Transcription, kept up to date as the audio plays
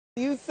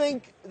Do you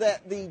think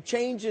that the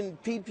change in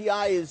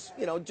PPI is,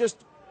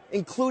 just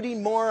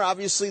including more?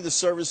 Obviously, the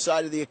service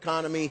side of the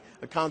economy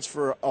accounts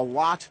for a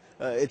lot.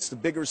 It's the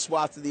bigger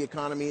swath of the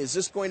economy. Is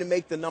this going to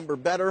make the number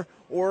better,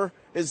 or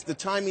is the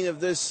timing of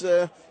this,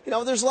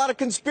 there's a lot of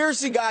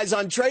conspiracy guys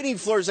on trading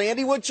floors.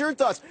 Andy, what's your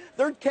thoughts?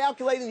 They're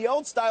calculating the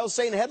old style,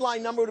 saying the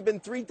headline number would have been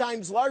 3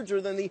 times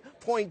larger than the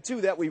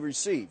 0.2 that we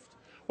received.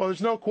 Well,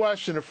 there's no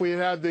question. If we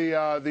had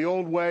the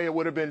old way, it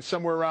would have been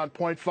somewhere around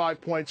 0.5,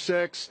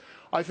 0.6.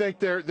 I think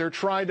they're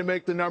trying to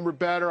make the number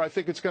better. I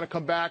think it's going to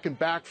come back and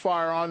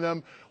backfire on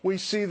them. We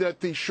see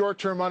that the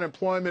short-term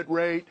unemployment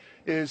rate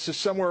is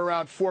somewhere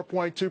around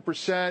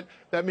 4.2%.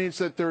 That means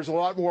that there's a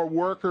lot more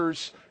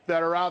workers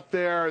that are out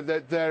there,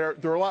 there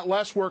are a lot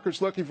less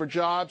workers looking for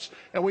jobs,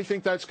 and we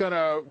think that's going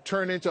to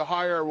turn into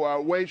higher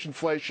wage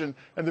inflation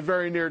in the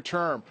very near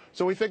term.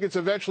 So we think it's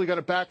eventually going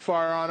to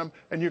backfire on them,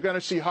 and you're going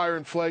to see higher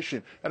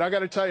inflation. And I got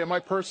to tell you, my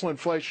personal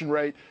inflation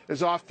rate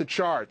is off the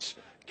charts.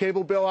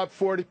 Cable bill up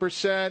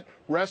 40%,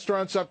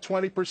 restaurants up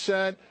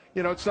 20%.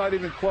 It's not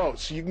even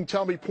close. You can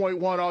tell me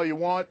 0.1 all you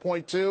want,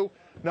 0.2,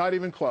 not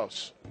even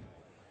close.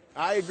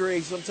 I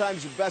agree.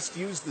 Sometimes you best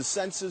use the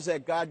senses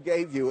that God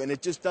gave you, and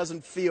it just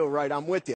doesn't feel right. I'm with you.